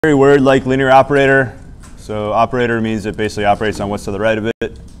word like linear operator. So operator means it basically operates on what's to the right of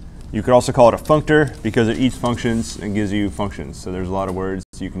it. You could also call it a functor because it eats functions and gives you functions. So there's a lot of words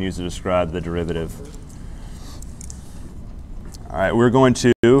you can use to describe the derivative. All right, we're going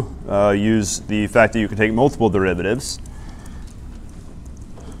to use the fact that you can take multiple derivatives.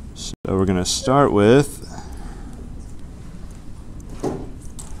 So we're going to start with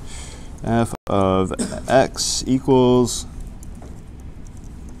f of x equals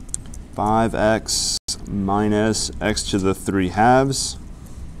 5x minus x to the 3 halves.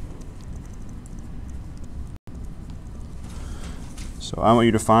 So I want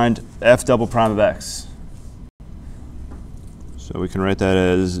you to find f double prime of x. So we can write that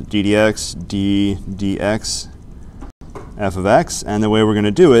as d dx, d dx, f of x. And the way we're going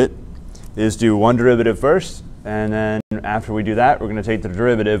to do it is do one derivative first, and then after we do that, we're going to take the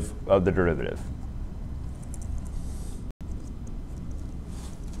derivative of the derivative.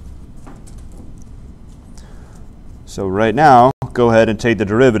 So right now, go ahead and take the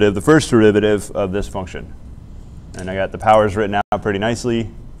derivative, the first derivative of this function. And I got the powers written out pretty nicely.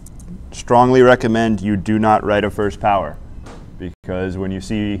 Strongly recommend you do not write a first power, because when you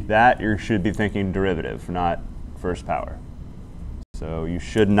see that, you should be thinking derivative, not first power. So you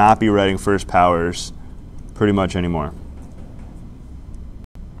should not be writing first powers pretty much anymore.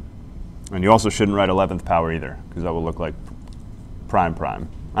 And you also shouldn't write 11th power either, because that will look like prime prime.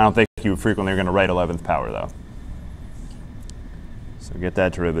 I don't think you frequently are going to write 11th power, though. So get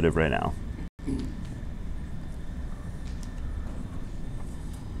that derivative right now.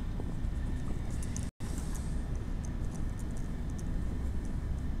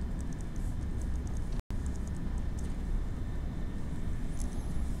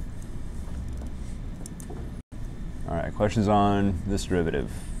 All right, questions on this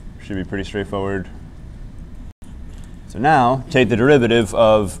derivative? Should be pretty straightforward. So now, take the derivative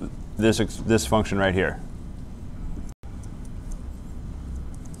of this function right here.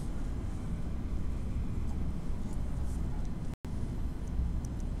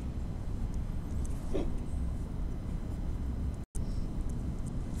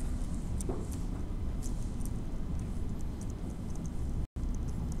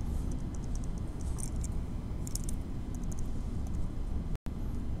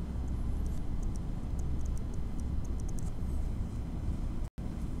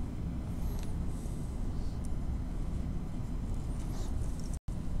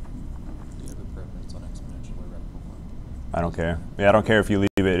 I don't care. Yeah, I don't care if you leave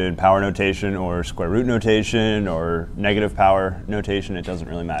it in power notation or square root notation or negative power notation. It doesn't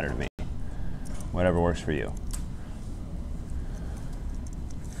really matter to me. Whatever works for you.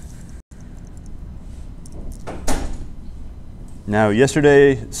 Now,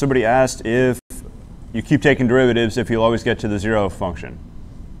 yesterday, somebody asked if you keep taking derivatives if you'll always get to the 0 function.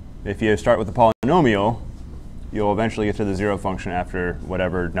 If you start with a polynomial, you'll eventually get to the 0 function after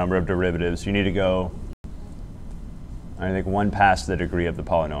whatever number of derivatives. You need to go, I think, 1 past the degree of the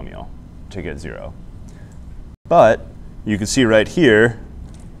polynomial to get 0. But you can see right here,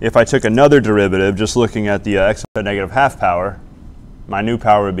 if I took another derivative, just looking at the x to the negative half power, my new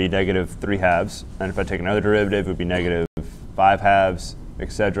power would be negative 3 halves. And if I take another derivative, it would be negative 5 halves,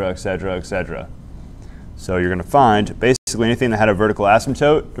 etc., etc., etc. So you're going to find basically anything that had a vertical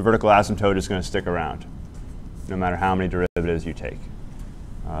asymptote, the vertical asymptote is going to stick around, no matter how many derivatives you take.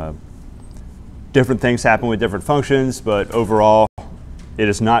 Different things happen with different functions, but overall, it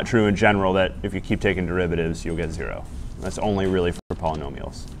is not true in general that if you keep taking derivatives, you'll get 0. That's only really for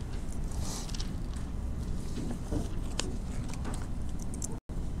polynomials.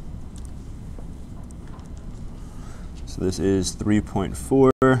 So this is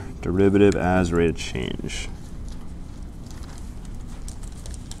 3.4, derivative as rate of change.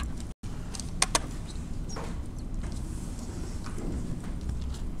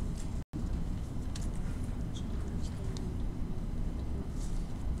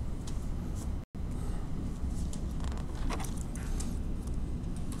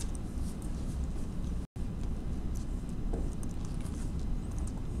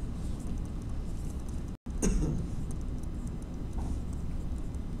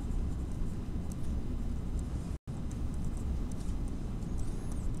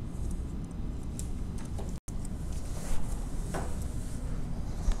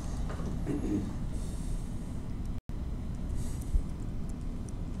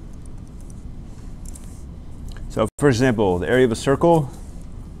 So for example, the area of a circle,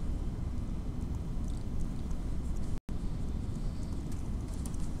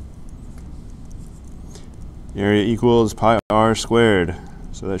 area equals pi r squared.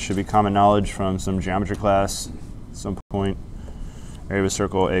 So that should be common knowledge from some geometry class at some point. Area of a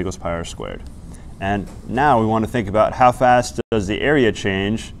circle, A equals pi r squared. And now we want to think about how fast does the area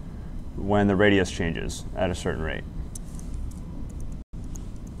change when the radius changes at a certain rate.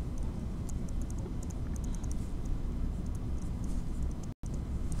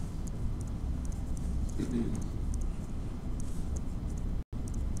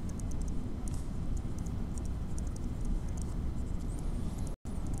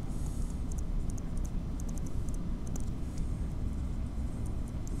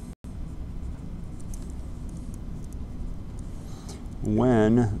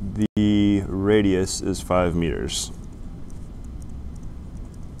 When the radius is 5 meters.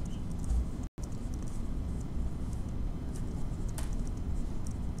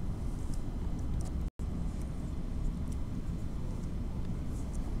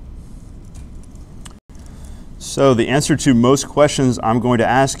 So the answer to most questions I'm going to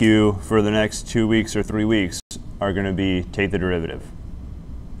ask you for the next 2 weeks or 3 weeks are going to be take the derivative.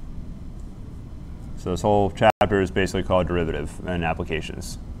 So this whole chapter is basically called derivative and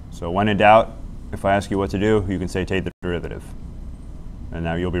applications. So when in doubt, if I ask you what to do, you can say take the derivative. And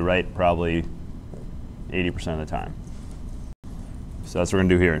now you'll be right probably 80% of the time. So that's what we're going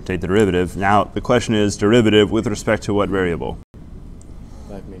to do here, take the derivative. Now the question is derivative with respect to what variable?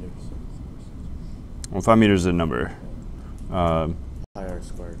 5 meters. Well, 5 meters is a number. Pi r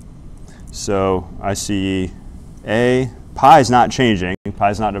squared. So I see A. Pi is not changing. Pi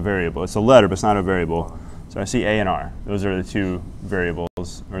is not a variable. It's a letter, but it's not a variable. So I see A and R. Those are the two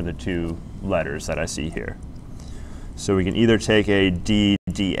variables, or the two letters that I see here. So we can either take a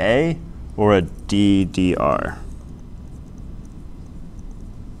DDA or a DDR.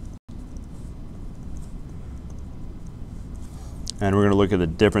 And we're going to look at the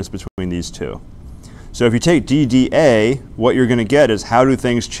difference between these two. So if you take DDA, what you're going to get is how do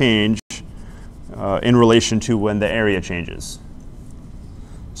things change in relation to when the area changes.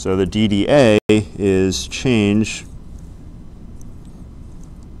 So the DDA is change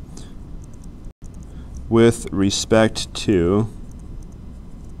with respect to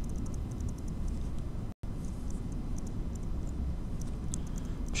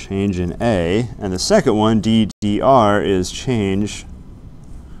change in A. And the second one, DDR, is change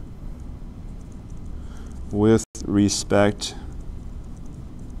with respect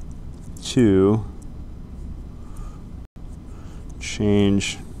to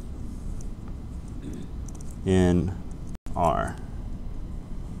change in R.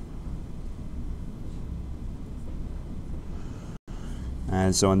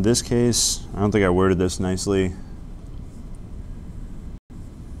 And so in this case, I don't think I worded this nicely.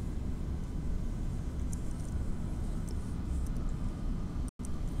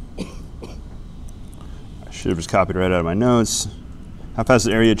 I should have just copied right out of my notes. How fast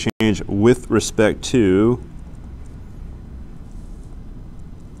does the area change with respect to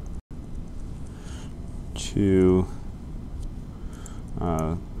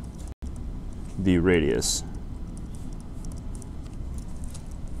the radius?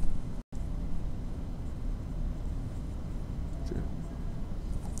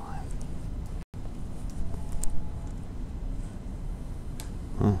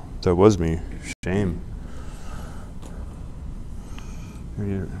 Oh, that was me. Shame.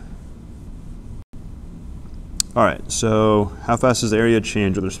 All right, so how fast does the area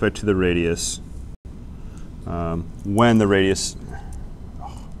change with respect to the radius when the radius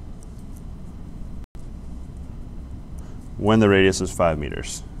is 5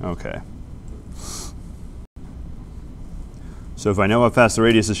 meters? Okay. So if I know how fast the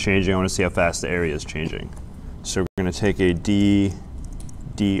radius is changing, I want to see how fast the area is changing. So we're going to take a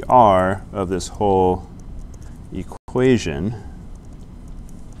dr of this whole equation.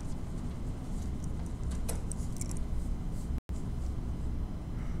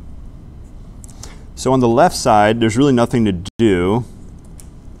 So on the left side, there's really nothing to do.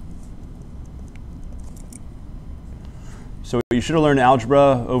 So what you should have learned in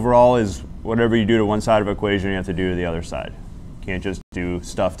algebra overall is whatever you do to one side of an equation, you have to do to the other side. You can't just do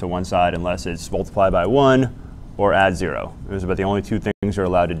stuff to one side unless it's multiply by 1 or add 0. Those are about the only two things you're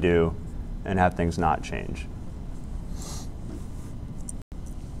allowed to do and have things not change.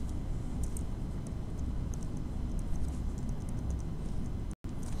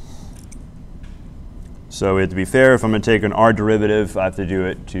 So we have to be fair. If I'm going to take an r derivative, I have to do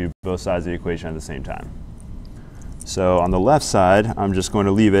it to both sides of the equation at the same time. So on the left side, I'm just going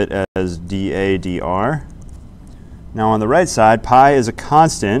to leave it as dA dr. Now on the right side, pi is a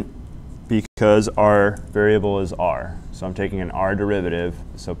constant because our variable is r. So I'm taking an r derivative.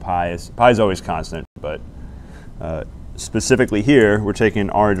 So pi is always constant, but specifically here, we're taking an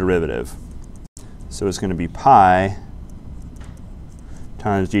r derivative. So it's going to be pi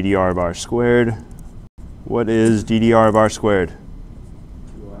times ddr of r squared. What is ddr of r squared?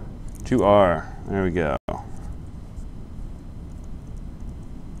 2r. There we go.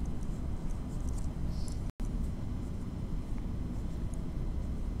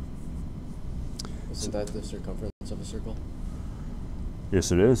 Isn't that the circumference of a circle?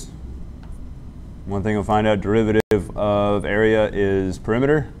 Yes, it is. One thing you'll find out, derivative of area is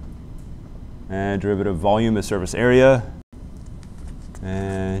perimeter, and derivative of volume is surface area,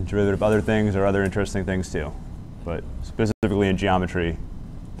 and derivative of other things are other interesting things too. But specifically in geometry,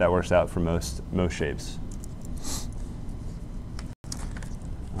 that works out for most shapes.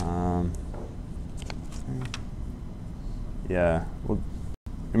 Yeah, well,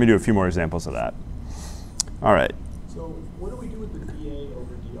 let me do a few more examples of that. All right. So what do we do with the dA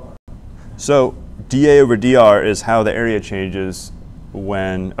over dr? So dA over dr is how the area changes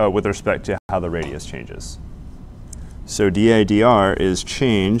when, with respect to how the radius changes. So dA dr is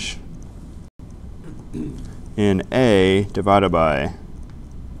change in A divided by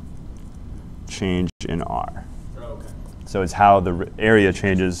change in R. Oh, okay. So it's how the area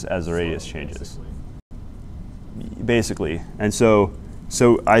changes as the radius changes. Basically. And so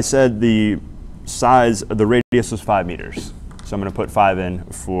I said the size, the radius was 5 meters. So I'm going to put 5 in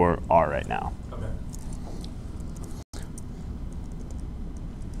for R right now. Okay.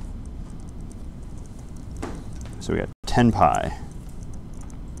 So we got 10 pi.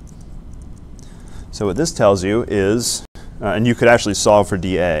 So what this tells you is, and you could actually solve for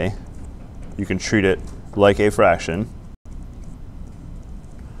dA. You can treat it like a fraction.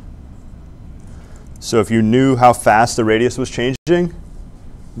 So if you knew how fast the radius was changing,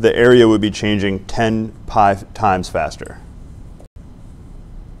 the area would be changing 10 pi times faster.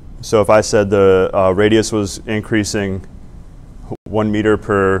 So if I said the radius was increasing 1 meter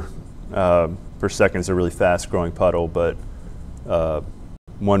per second, it's a really fast growing puddle, but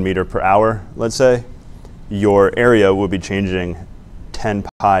 1 meter per hour, let's say, your area would be changing 10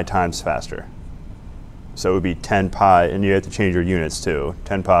 pi times faster. So it would be 10 pi, and you have to change your units too.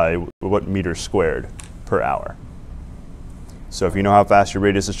 10 pi, what meters squared per hour. So if you know how fast your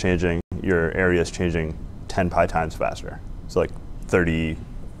radius is changing, your area is changing 10 pi times faster. So like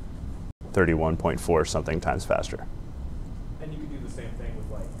 31.4 something times faster. And you could do the same thing with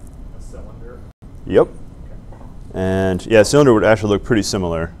like a cylinder. Yep. Okay. And yeah, cylinder would actually look pretty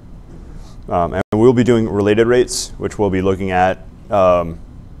similar. And we'll be doing related rates, which we'll be looking at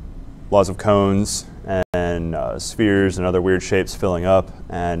laws of cones and spheres and other weird shapes filling up.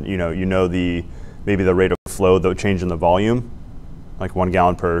 And you know maybe the rate of flow, the change in the volume, like 1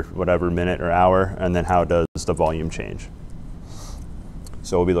 gallon per whatever minute or hour, and then how does the volume change.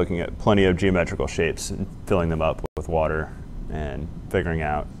 So we'll be looking at plenty of geometrical shapes and filling them up with water and figuring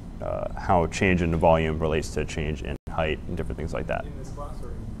out how change in the volume relates to change in height and different things like that. In this class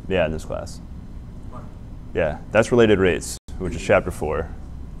or? Yeah, in this class. Fine. Yeah, that's related rates, which is chapter 4.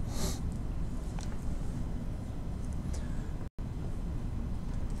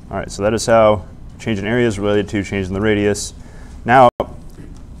 All right, so that is how change in area is related to change in the radius. Now,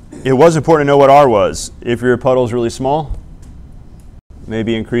 it was important to know what R was. If your puddle is really small,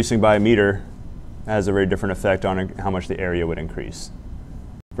 maybe increasing by a meter has a very different effect on how much the area would increase.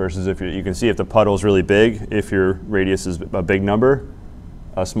 Versus if you can see if the puddle is really big, if your radius is a big number,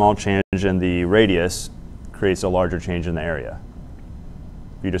 a small change in the radius creates a larger change in the area.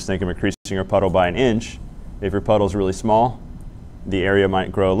 If you just think of increasing your puddle by 1 inch, if your puddle is really small, the area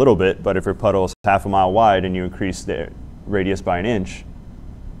might grow a little bit, but if your puddle is half a mile wide and you increase the radius by 1 inch,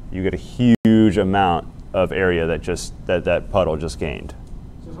 you get a huge amount of area that puddle just gained.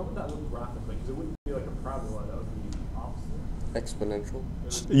 So how would that look graphically? Because it wouldn't be like a parabola, that would be opposite. Exponential.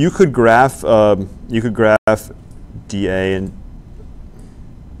 You could graph dA, and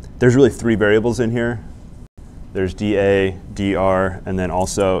there's really 3 variables in here. There's dA, dr, and then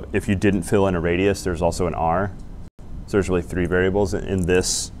also if you didn't fill in a radius, there's also an r. So there's really 3 variables in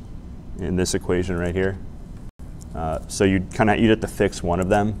this equation right here. So you'd have to fix one of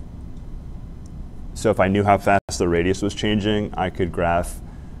them. So if I knew how fast the radius was changing, I could graph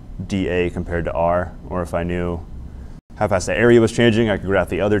dA compared to r. Or if I knew how fast the area was changing, I could graph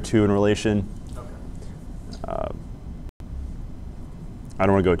the other 2 in relation. Okay. I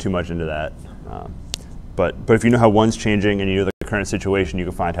don't want to go too much into that. But if you know how one's changing and you know the current situation, you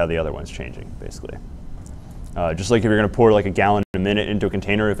can find how the other one's changing, basically. Just like if you're going to pour like a gallon a minute into a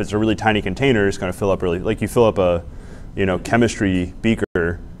container, if it's a really tiny container, it's going to fill up really, like you fill up a chemistry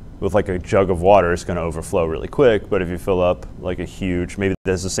beaker with like a jug of water, it's going to overflow really quick. But if you fill up like a huge, maybe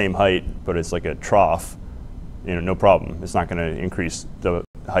that's the same height, but it's like a trough, no problem. It's not going to increase the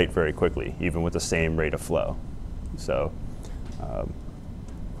height very quickly, even with the same rate of flow. So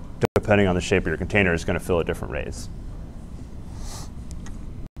depending on the shape of your container, is going to fill at different rates.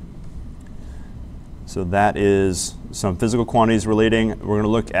 So that is some physical quantities relating. We're going to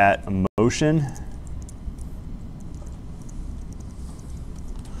look at motion.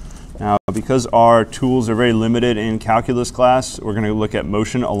 Now, because our tools are very limited in calculus class, we're going to look at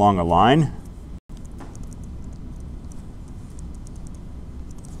motion along a line.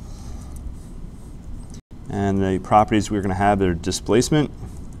 And the properties we're going to have are displacement,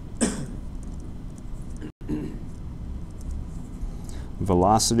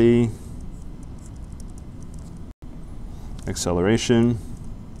 velocity, acceleration,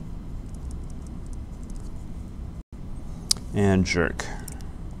 and jerk.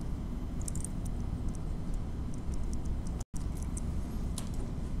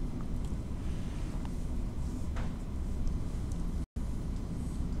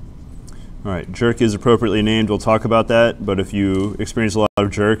 All right, jerk is appropriately named. We'll talk about that, but if you experience a lot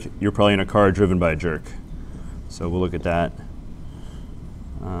of jerk, you're probably in a car driven by a jerk. So we'll look at that,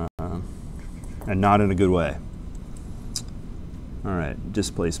 and not in a good way. All right,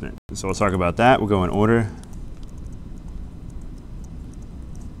 displacement. So we'll talk about that. We'll go in order.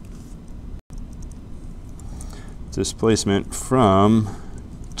 Displacement from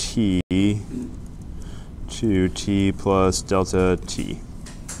t to t plus delta t.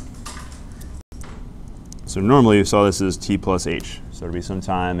 So normally you saw this as t plus h. So it'll be some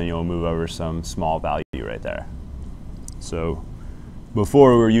time and you'll move over some small value right there. So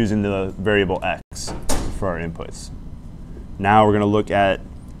before we were using the variable x for our inputs. Now we're going to look at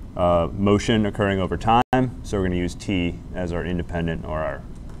motion occurring over time. So we're going to use t as our independent or our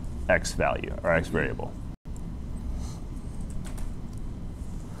x value, our x variable.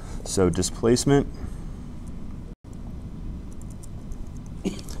 So displacement.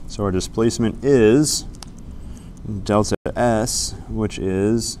 So our displacement is delta s, which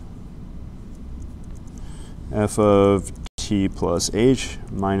is f of t plus h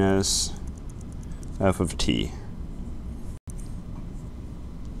minus f of t.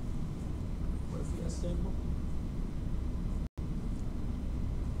 What is the S stand for?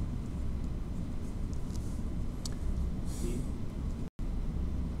 C?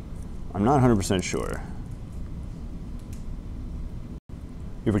 I'm not 100% sure.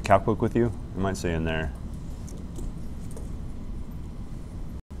 You have a calc book with you? It might say in there.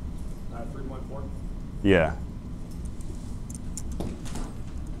 3.4? Yeah.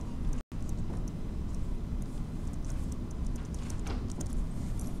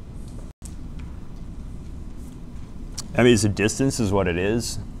 I mean, it's a distance is what it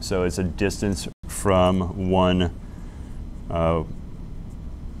is. So it's a distance from one,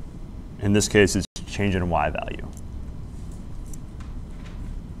 in this case, it's change in y value.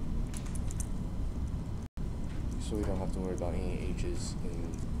 So we don't have to worry about any h's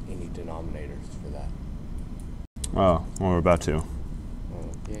in any denominators for that. Oh, well, we're about to.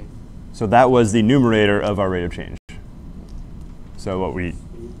 Okay. So that was the numerator of our rate of change. So what we,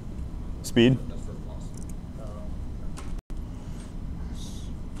 speed? That's for velocity.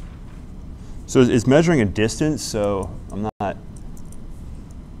 So it's measuring a distance, so I'm not,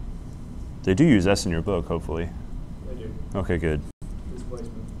 they do use S in your book, hopefully. They do. Okay, good.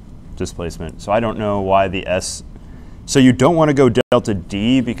 Displacement. Displacement. So I don't know why the S, so you don't want to go delta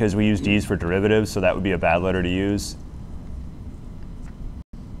D because we use D's for derivatives, so that would be a bad letter to use.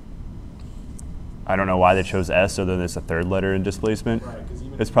 I don't know why they chose S other than it's a third letter in displacement. Right, 'cause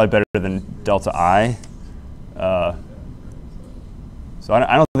even It's probably better than delta I. So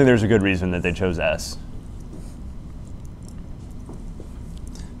I don't think there's a good reason that they chose S.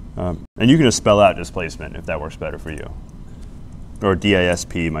 And you can just spell out displacement if that works better for you. Or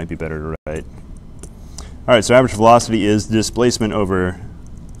DISP might be better to write. All right, so average velocity is displacement over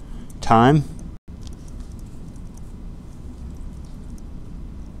time.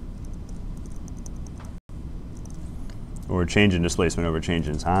 Or change in displacement over change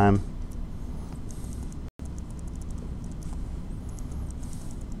in time.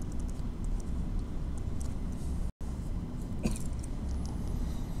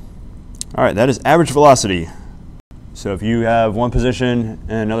 All right, that is average velocity. So if you have one position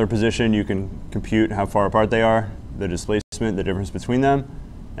and another position, you can compute how far apart they are, the displacement, the difference between them.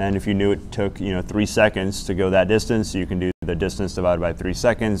 And if you knew it took 3 seconds to go that distance, you can do the distance divided by 3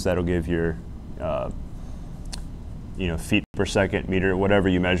 seconds. That'll give your feet per second, meter, whatever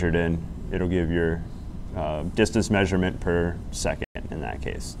you measured in. It'll give your distance measurement per second in that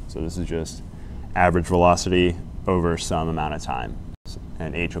case. So this is just average velocity over some amount of time.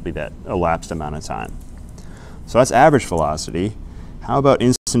 And h will be that elapsed amount of time. So that's average velocity. How about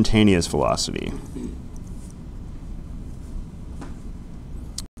instantaneous velocity?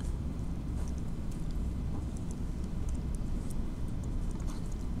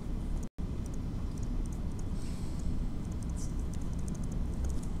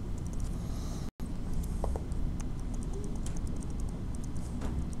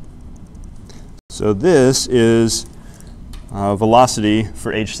 So this is velocity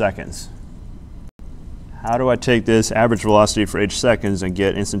for h seconds. How do I take this average velocity for h seconds and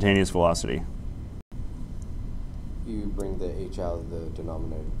get instantaneous velocity? You bring the h out of the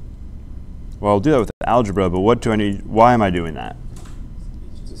denominator. Well, I'll do that with algebra, but what do I need? Why am I doing that?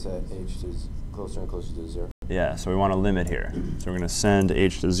 To set h to closer and closer to 0. Yeah, so we want a limit here. So we're going to send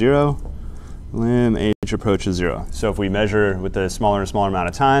h to 0, lim h approaches 0. So if we measure with a smaller and smaller amount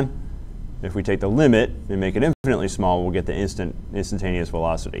of time, if we take the limit and make it infinitely small, we'll get the instantaneous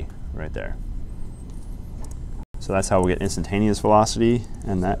velocity right there. So that's how we'll get instantaneous velocity,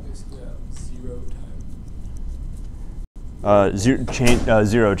 and that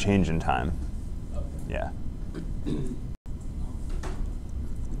zero change in time. Okay. Yeah.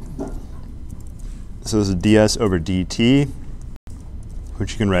 So this is ds over dt,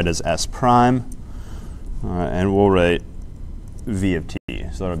 which you can write as s prime, and we'll write v of t.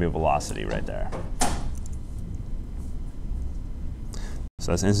 So that'll be a velocity right there.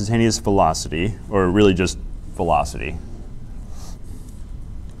 So that's instantaneous velocity, or really just velocity.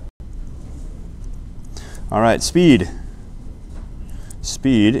 All right, speed.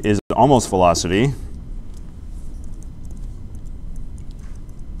 Speed is almost velocity,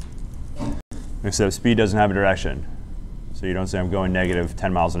 except speed doesn't have a direction. So you don't say I'm going negative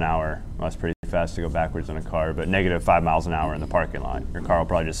 10 miles an hour. Well, that's pretty fast to go backwards in a car, but negative 5 miles an hour in the parking lot. Your car will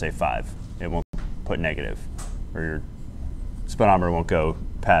probably just say 5. It won't put negative, or your speedometer won't go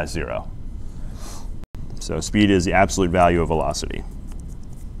past 0. So speed is the absolute value of velocity.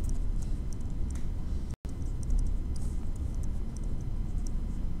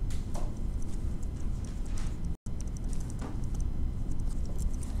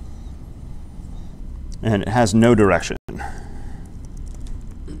 And it has no direction.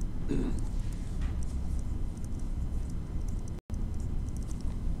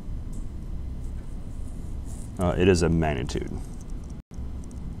 It is a magnitude.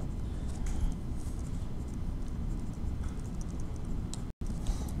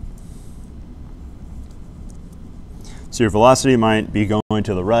 So your velocity might be going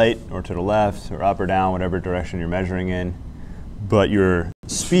to the right or to the left or up or down, whatever direction you're measuring in, but your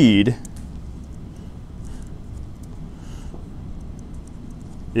speed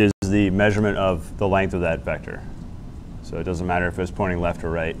is the measurement of the length of that vector. So it doesn't matter if it's pointing left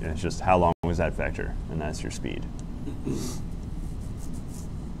or right, it's just how long was that vector, and that's your speed.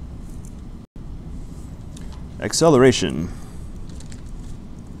 Acceleration.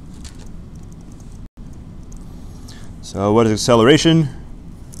 So what is acceleration?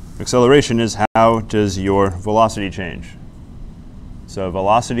 Acceleration is how does your velocity change. So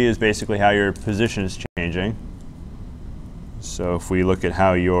velocity is basically how your position is changing. So if we look at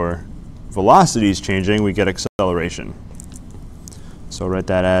how your velocity is changing, we get acceleration. So I'll write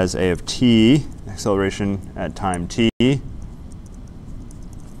that as a of t, acceleration at time t,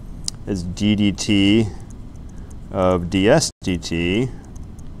 is d dt of ds dt,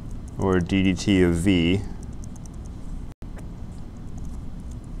 or d dt of v.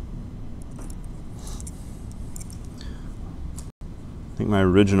 I think my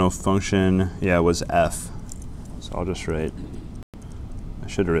original function, was f. So I'll just write, I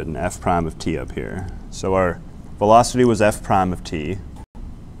should have written f prime of t up here. So our velocity was f prime of t.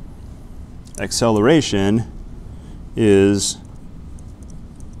 Acceleration is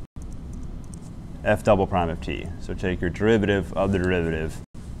f double prime of t. So take your derivative of the derivative,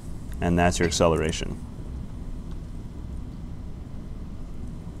 and that's your acceleration.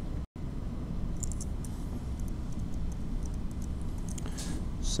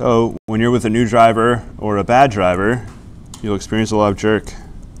 So when you're with a new driver or a bad driver, you'll experience a lot of jerk.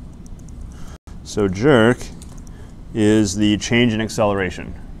 So jerk is the change in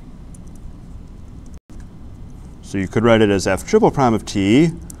acceleration. So you could write it as f triple prime of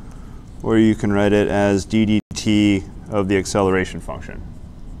t, or you can write it as d dt of the acceleration function.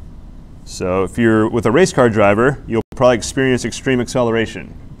 So if you're with a race car driver, you'll probably experience extreme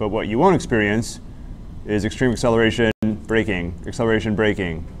acceleration. But what you won't experience is extreme acceleration braking,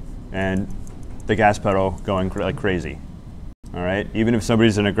 and the gas pedal going like crazy. All right? Even if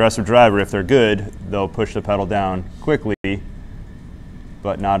somebody's an aggressive driver, if they're good, they'll push the pedal down quickly,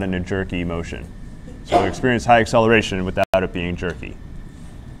 but not in a jerky motion. So you'll experience high acceleration without it being jerky.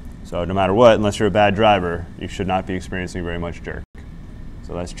 So no matter what, unless you're a bad driver, you should not be experiencing very much jerk.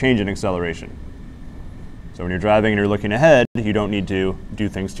 So that's change in acceleration. So when you're driving and you're looking ahead, you don't need to do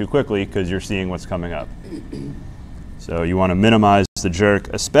things too quickly because you're seeing what's coming up. So you want to minimize the jerk,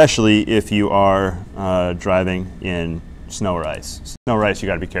 especially if you are driving in snow or ice. Snow or ice, you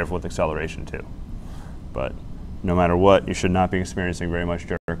got to be careful with acceleration too. But no matter what, you should not be experiencing very much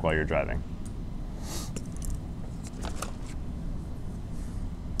jerk while you're driving.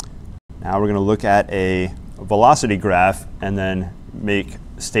 Now we're going to look at a velocity graph and then make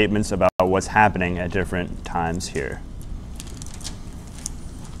statements about what's happening at different times here.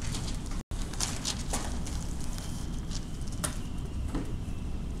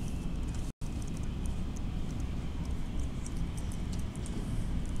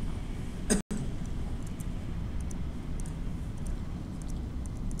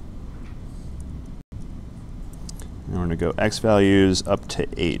 And we're going to go x values up to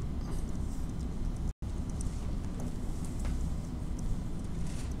 8.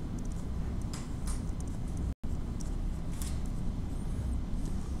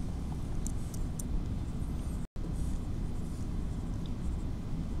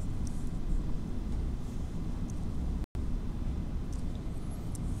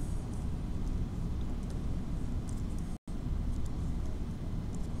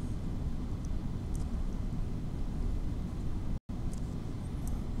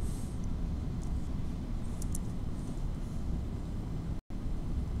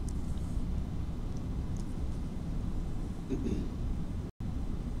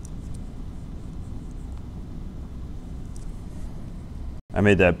 I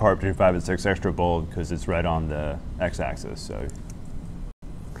made that part between 5 and 6 extra bold because it's right on the x-axis. So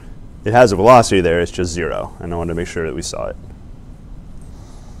it has a velocity there, it's just 0. And I wanted to make sure that we saw it.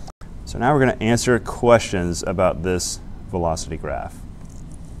 So now we're going to answer questions about this velocity graph.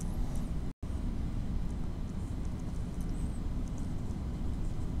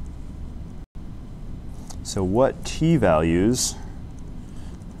 So what t values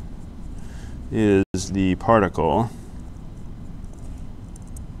is the particle?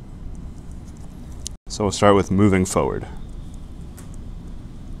 So we'll start with moving forward.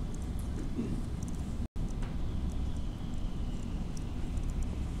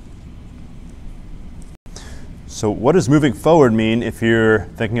 So what does moving forward mean if you're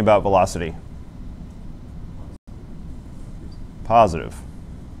thinking about velocity? Positive.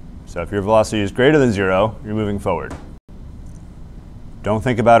 So if your velocity is greater than 0, you're moving forward. Don't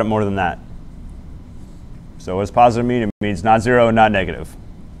think about it more than that. So what does positive mean? It means not 0 and not negative.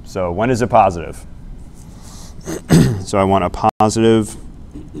 So when is it positive? So I want a positive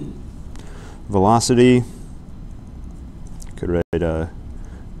velocity. Could write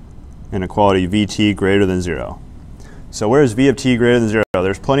inequality vt greater than 0. So where is v of t greater than 0?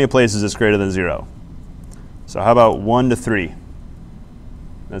 There's plenty of places it's greater than 0. So how about 1 to 3?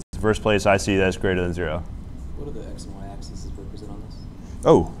 That's the first place I see that's greater than 0. What are the x and y axes represent on this?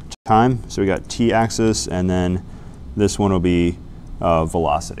 Oh, time. So we got t-axis, and then this one will be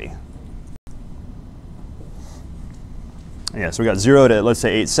velocity. Yeah, so we got 0 to, let's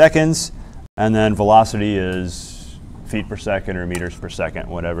say, 8 seconds, and then velocity is feet per second or meters per second,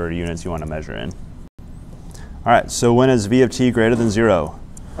 whatever units you want to measure in. All right, so when is v of t greater than 0?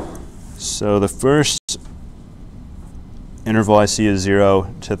 So the first interval I see is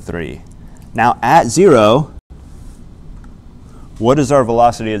 0 to 3. Now at 0, what is our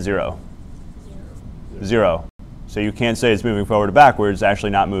velocity at 0? 0. So you can't say it's moving forward or backwards, it's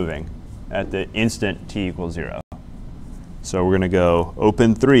actually not moving at the instant t equals 0. So we're going to go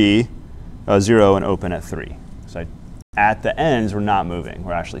open 0 and open at 3. So at the ends, we're not moving.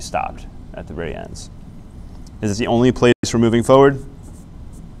 We're actually stopped at the very ends. Is this the only place we're moving forward?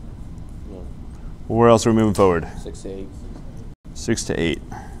 No. Where else are we moving forward? 6 to 8. 6 to 8.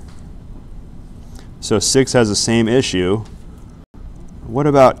 So 6 has the same issue. What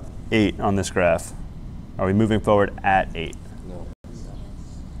about 8 on this graph? Are we moving forward at 8? No.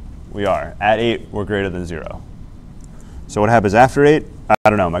 We are. At 8, we're greater than 0. So what happens after 8? I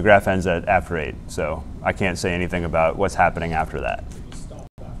don't know. My graph ends at after 8, so I can't say anything about what's happening after that.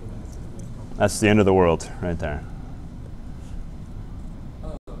 That's the end of the world right there.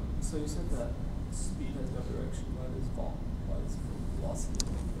 So you said that speed has no direction. What is velocity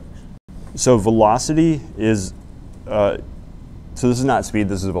no direction? So velocity is, so this is not speed,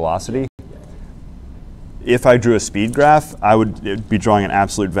 this is velocity. If I drew a speed graph, I would be drawing an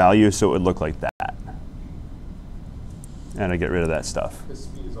absolute value, so it would look like that. And I get rid of that stuff. Because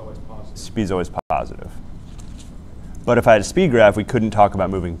speed is always positive. Speed's always positive. But if I had a speed graph, we couldn't talk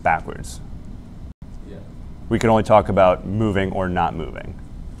about moving backwards. Yeah. We could only talk about moving or not moving.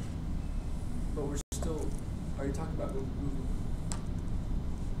 But we're still, are you talking about moving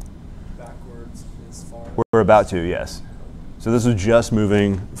backwards as far as? We're about to, yes. So this is just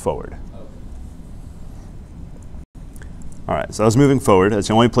moving forward. Okay. All right, so I was moving forward. That's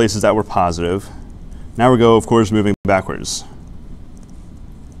the only places that were positive. Now we go, of course, moving backwards,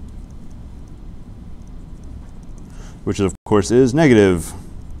 which of course is negative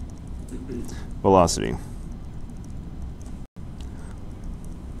velocity.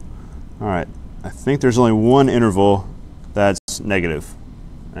 All right, I think there's only one interval that's negative,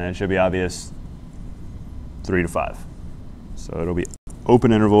 and it should be obvious, 3 to 5. So it'll be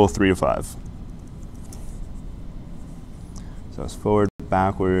open interval 3 to 5. So it's forward,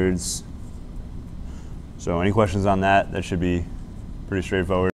 backwards. So any questions on that? That should be pretty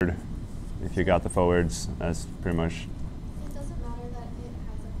straightforward. If you got the forwards, that's pretty much. It doesn't matter that it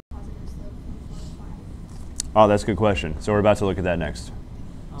has a positive slope from 4 to 5. Oh, that's a good question. So we're about to look at that next.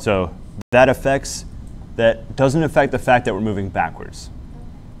 So that doesn't affect the fact that we're moving backwards.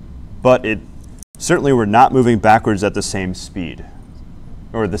 But it certainly we're not moving backwards at the same speed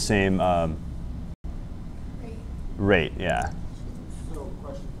or the same rate, yeah. So,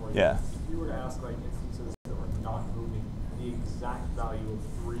 question for you. Yeah. If you were to ask like instances that were not moving the exact value of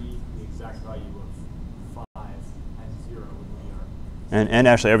 3, the exact value of 5, and 0 when we are. And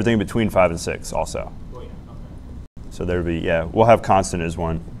actually everything between 5 and 6 also. Oh yeah, okay. So there'd be, yeah, we'll have constant as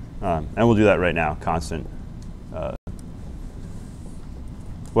one. And we'll do that right now, constant.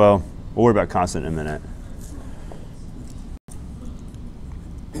 Well, we'll worry about constant in a minute.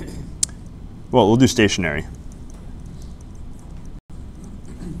 Well, we'll do stationary.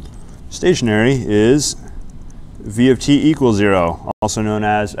 Stationary is v of t equals 0, also known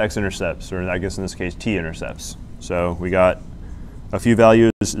as x-intercepts, or I guess in this case t-intercepts. So we got a few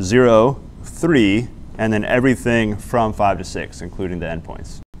values, 0, 3, and then everything from 5 to 6, including the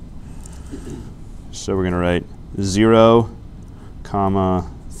endpoints. So we're going to write 0,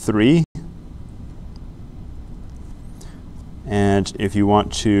 comma 3. And if you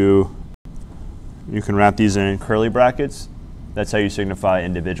want to, you can wrap these in curly brackets. That's how you signify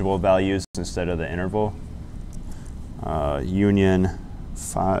individual values instead of the interval. Union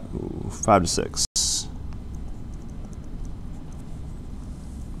 5 to 6.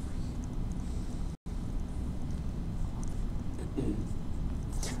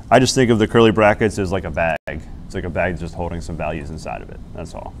 I just think of the curly brackets as like a bag. It's like a bag just holding some values inside of it.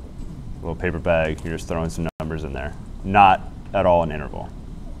 That's all. A little paper bag, you're just throwing some numbers in there. Not at all an interval.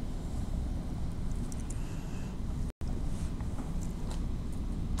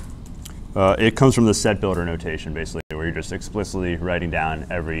 It comes from the set builder notation, basically, where you're just explicitly writing down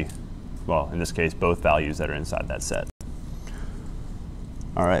every, well, in this case, both values that are inside that set.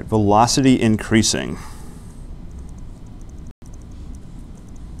 All right, velocity increasing.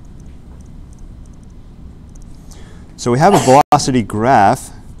 So we have a velocity graph,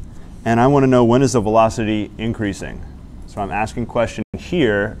 and I want to know when is the velocity increasing. So I'm asking a question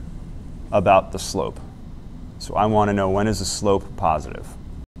here about the slope. So I want to know when is the slope positive.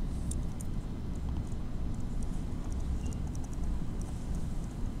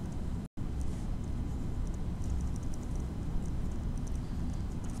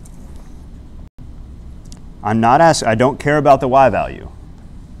 I don't care about the y value.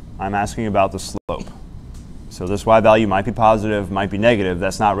 I'm asking about the slope. So this y value might be positive, might be negative.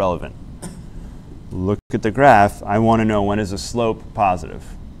 That's not relevant. Look at the graph. I want to know when is the slope positive.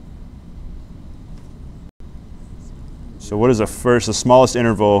 So what is the smallest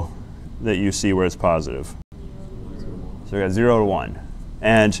interval that you see where it's positive? So we got 0 to 1.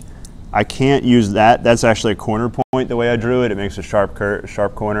 And I can't use that. That's actually a corner point the way I drew it. It makes a sharp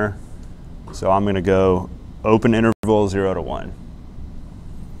corner. So I'm going to go open interval 0 to 1.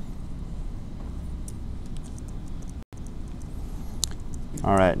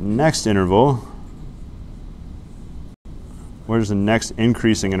 All right, next interval. Where's the next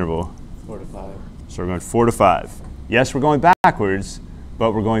increasing interval? 4 to 5. So we're going 4 to 5. Yes, we're going backwards,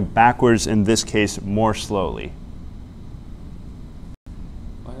 but we're going backwards in this case more slowly.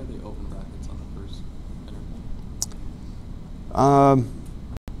 Why are they open brackets on the first interval?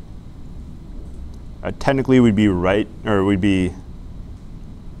 Technically, we'd be right, or I'd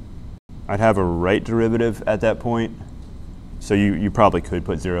have a right derivative at that point. So you probably could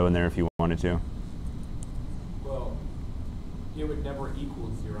put 0 in there if you wanted to. Well, it would never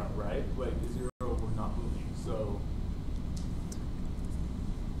equal 0, right? Like 0 we're not moving, so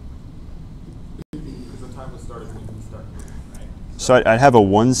because the time was started when we start moving, right? So I'd have a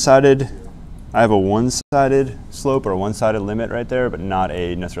one-sided slope or a one-sided limit right there, but not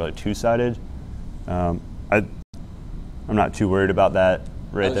a necessarily two-sided. I'm not too worried about that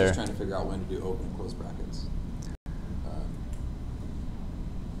right there. I was just trying to figure out when to do open and close brackets.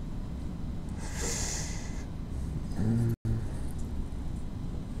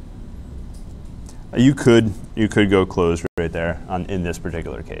 You could go closed right there in this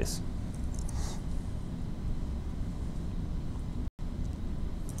particular case.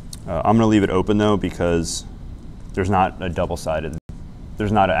 I'm going to leave it open though because there's not a double-sided,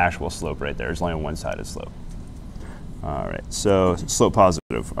 there's not an actual slope right there. There's only a one-sided slope. All right, so slope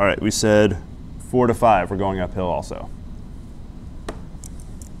positive. All right, we said 4 to 5, we're going uphill also.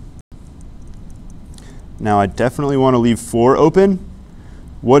 Now I definitely want to leave 4 open.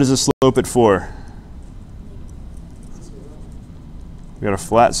 What is the slope at 4? We got a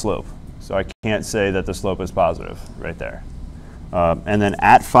flat slope, so I can't say that the slope is positive right there. And then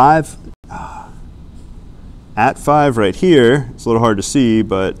at 5 right here, it's a little hard to see,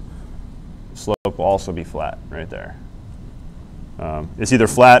 but slope will also be flat right there. It's either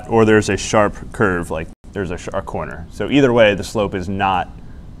flat or there's a sharp curve, like there's a corner. So either way, the slope is not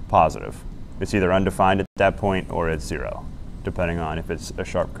positive. It's either undefined at that point or it's 0, depending on if it's a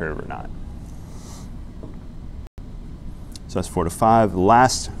sharp curve or not. So that's 4 to 5.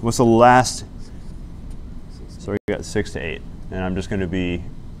 Last, what's the last? So we got 6 to 8. And I'm just going to be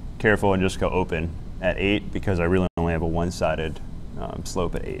careful and just go open at 8 because I really only have a one-sided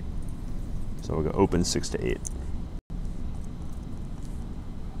slope at 8. So we'll go open 6 to 8.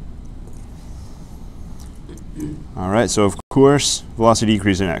 All right, so of course, velocity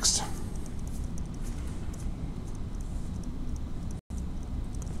decreasing next.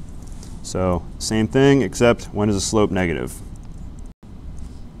 So same thing, except when is the slope negative?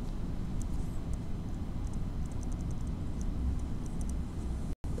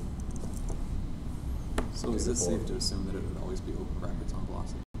 So is it safe to assume that it would always be open brackets on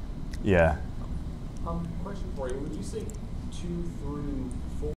velocity? Yeah. Question for you. Would you say 2 through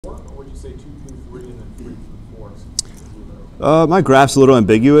 4, or would you say 2 through 3 and then 3 through 4? My graph's a little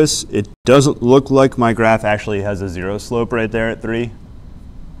ambiguous. It doesn't look like my graph actually has a 0 slope right there at 3.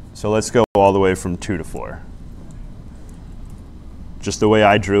 So let's go all the way from 2 to 4. Just the way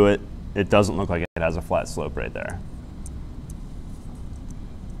I drew it, it doesn't look like it has a flat slope right there.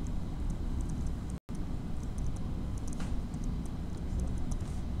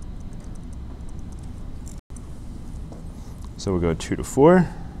 So we'll go 2 to 4.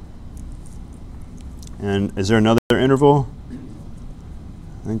 And is there another interval?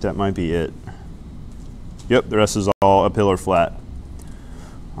 I think that might be it. Yep, the rest is all uphill or flat.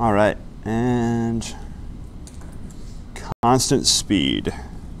 All right, and constant speed.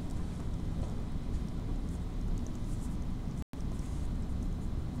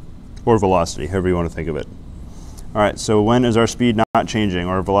 Or velocity, however you want to think of it. All right, so when is our speed not changing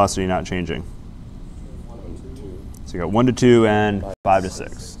or velocity not changing? 1 to 2. So you got 1 to 2 and 5 to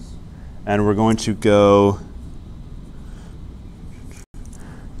 6. And we're going to go,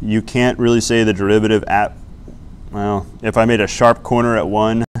 you can't really say the derivative at, well, if I made a sharp corner at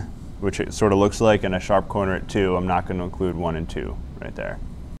 1, which it sort of looks like, and a sharp corner at 2, I'm not going to include 1 and 2 right there.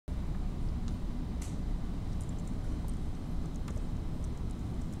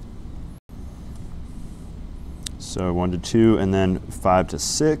 So 1 to 2, and then 5 to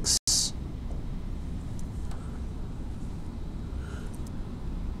 6.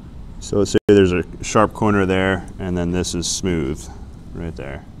 So let's say there's a sharp corner there, and then this is smooth right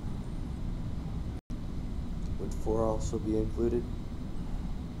there. Would 4 also be included?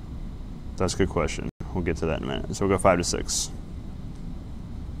 That's a good question. We'll get to that in a minute. So we'll go 5 to 6.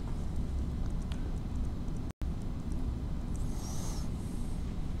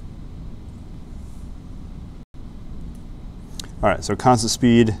 All right, so constant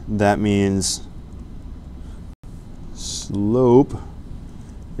speed, that means slope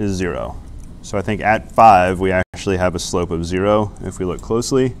is 0. So I think at 5, we actually have a slope of 0 if we look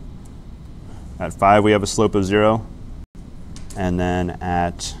closely. At 5, we have a slope of 0. And then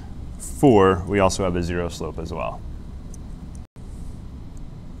at 4, we also have a 0 slope as well.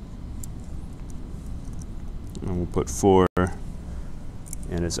 And we'll put 4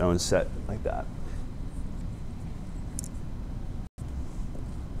 in its own set like that.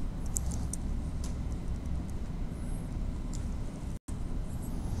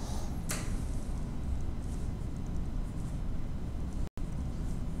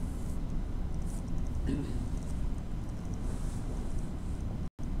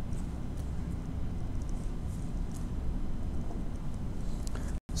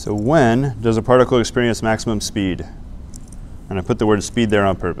 So when does a particle experience maximum speed? And I put the word speed there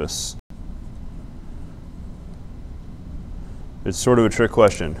on purpose. It's sort of a trick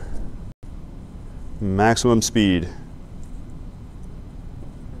question. Maximum speed.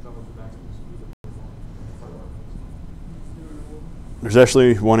 There's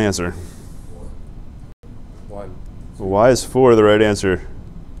actually one answer. 1. Why is 4 the right answer?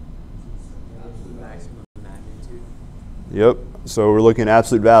 Maximum magnitude. Yep. So we're looking at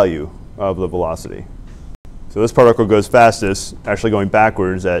absolute value of the velocity. So this particle goes fastest, actually going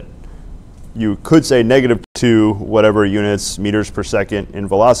backwards at you could say -2 whatever units meters per second in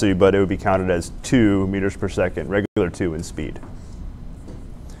velocity, but it would be counted as 2 meters per second, regular 2 in speed.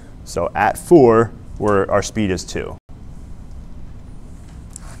 So at 4, our speed is 2.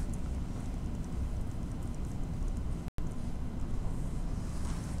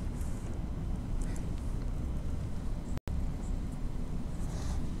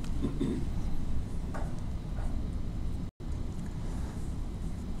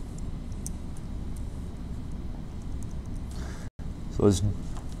 So let's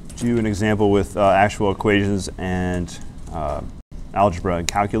do an example with actual equations and algebra and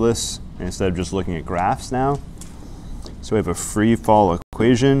calculus instead of just looking at graphs now. So we have a free fall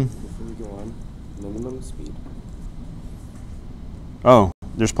equation. Before we go on, minimum speed. Oh,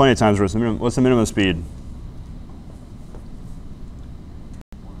 there's plenty of times where it's the minimum. What's the minimum speed?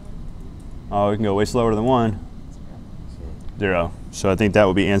 Oh, we can go way slower than 1. 0. So I think that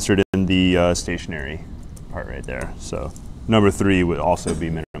will be answered in the stationary part right there. So number 3 would also be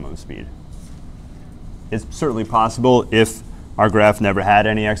minimum speed. It's certainly possible if our graph never had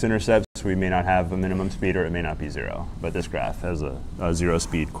any x-intercepts, we may not have a minimum speed or it may not be 0. But this graph has a 0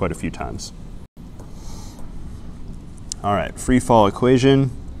 speed quite a few times. All right, free fall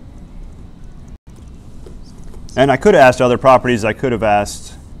equation. And I could have asked other properties. I could have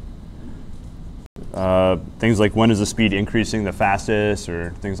asked things like when is the speed increasing the fastest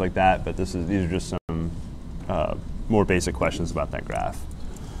or things like that. But these are just some more basic questions about that graph.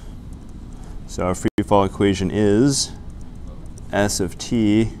 So our free fall equation is S of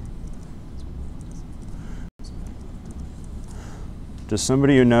t. Does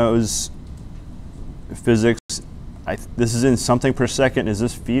somebody who knows physics, this is in something per second, is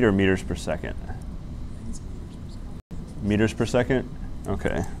this feet or meters per second? Meters per second?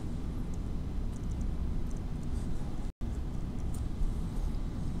 Okay.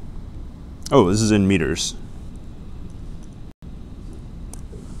 Oh, this is in meters.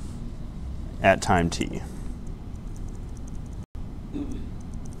 At time t.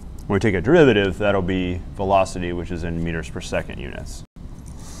 When we take a derivative, that'll be velocity, which is in meters per second units.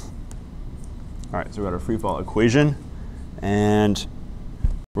 All right, so we've got our free fall equation, and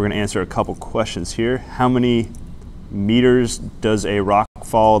we're going to answer a couple questions here. How many meters does a rock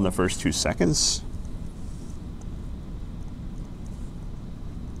fall in the first 2 seconds?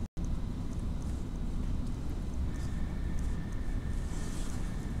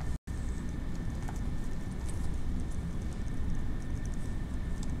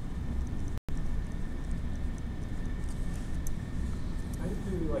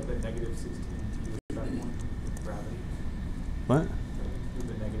 Like the negative 16 t at that point with gravity. What? Do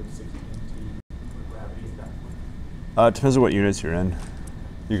the negative 16 t with gravity at that point. It depends on what units you're in.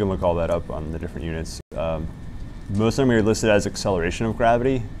 You can look all that up on the different units. Most of them are listed as acceleration of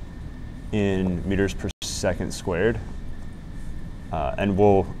gravity in meters per second squared. And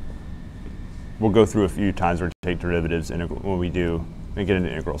we'll go through a few times where we take derivatives when we do and get into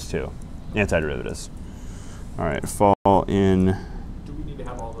integrals too, antiderivatives. All right, fall in. Do we need to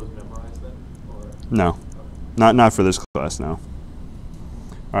have all those memorized then? Or? No, Okay. not for this class, no.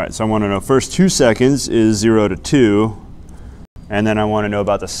 All right, so I want to know first 2 seconds is 0 to 2, and then I want to know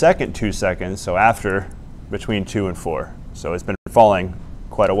about the second 2 seconds, so after, between 2 and 4. So it's been falling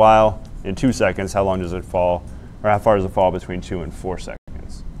quite a while. In 2 seconds, how long does it fall, or how far does it fall between 2 and 4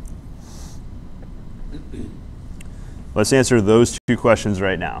 seconds? Let's answer those 2 questions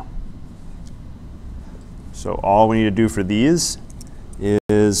right now. So all we need to do for these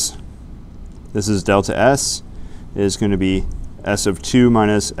is, this is delta S, is going to be S of 2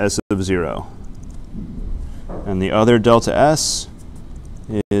 minus S of 0. And the other delta S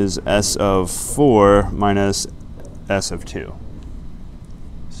is S of 4 minus S of 2.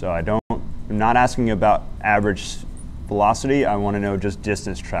 So I'm not asking about average velocity. I want to know just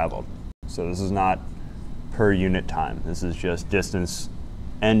distance traveled. So this is not per unit time. This is just distance,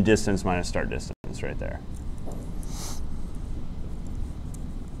 end distance minus start distance right there.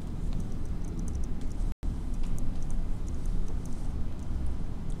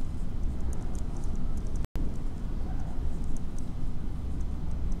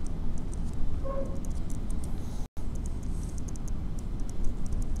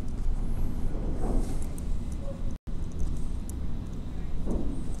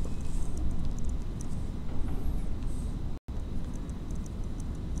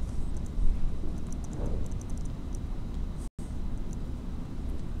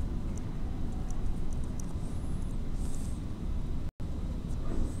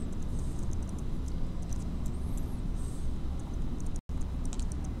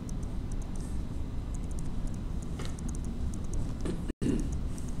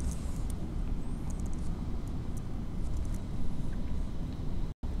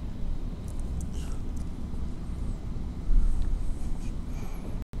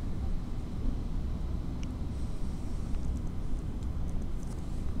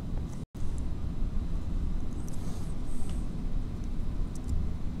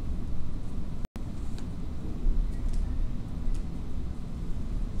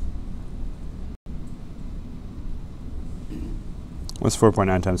 What's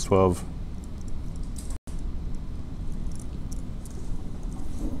 4.9 times 12?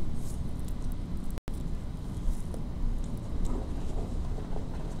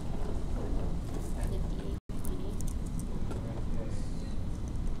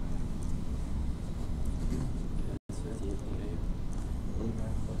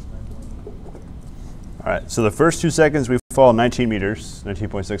 All right, so the first 2 seconds we fall 19 meters,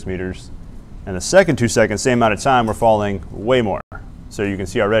 19.6 meters. And the second 2 seconds, same amount of time, we're falling way more. So you can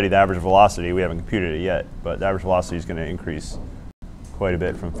see already the average velocity, we haven't computed it yet, but the average velocity is going to increase quite a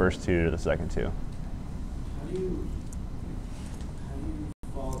bit from first 2 to the second 2. How do you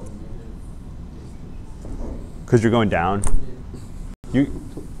fall the negative distance? Because you're going down.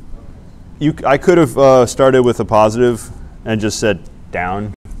 I could have started with a positive and just said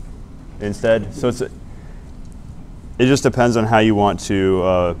down instead. So it just depends on how you want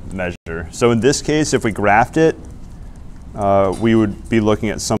to measure. So in this case, if we graphed it, we would be looking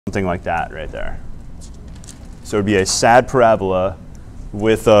at something like that right there. So it would be a sad parabola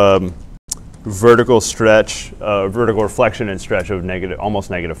with vertical stretch, vertical reflection and stretch of almost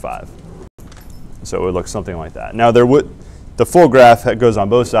 -5. So it would look something like that. Now the full graph goes on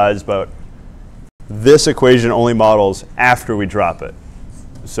both sides, but this equation only models after we drop it.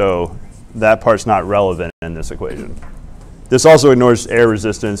 So that part's not relevant in this equation. This also ignores air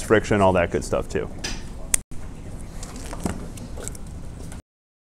resistance, friction, all that good stuff too.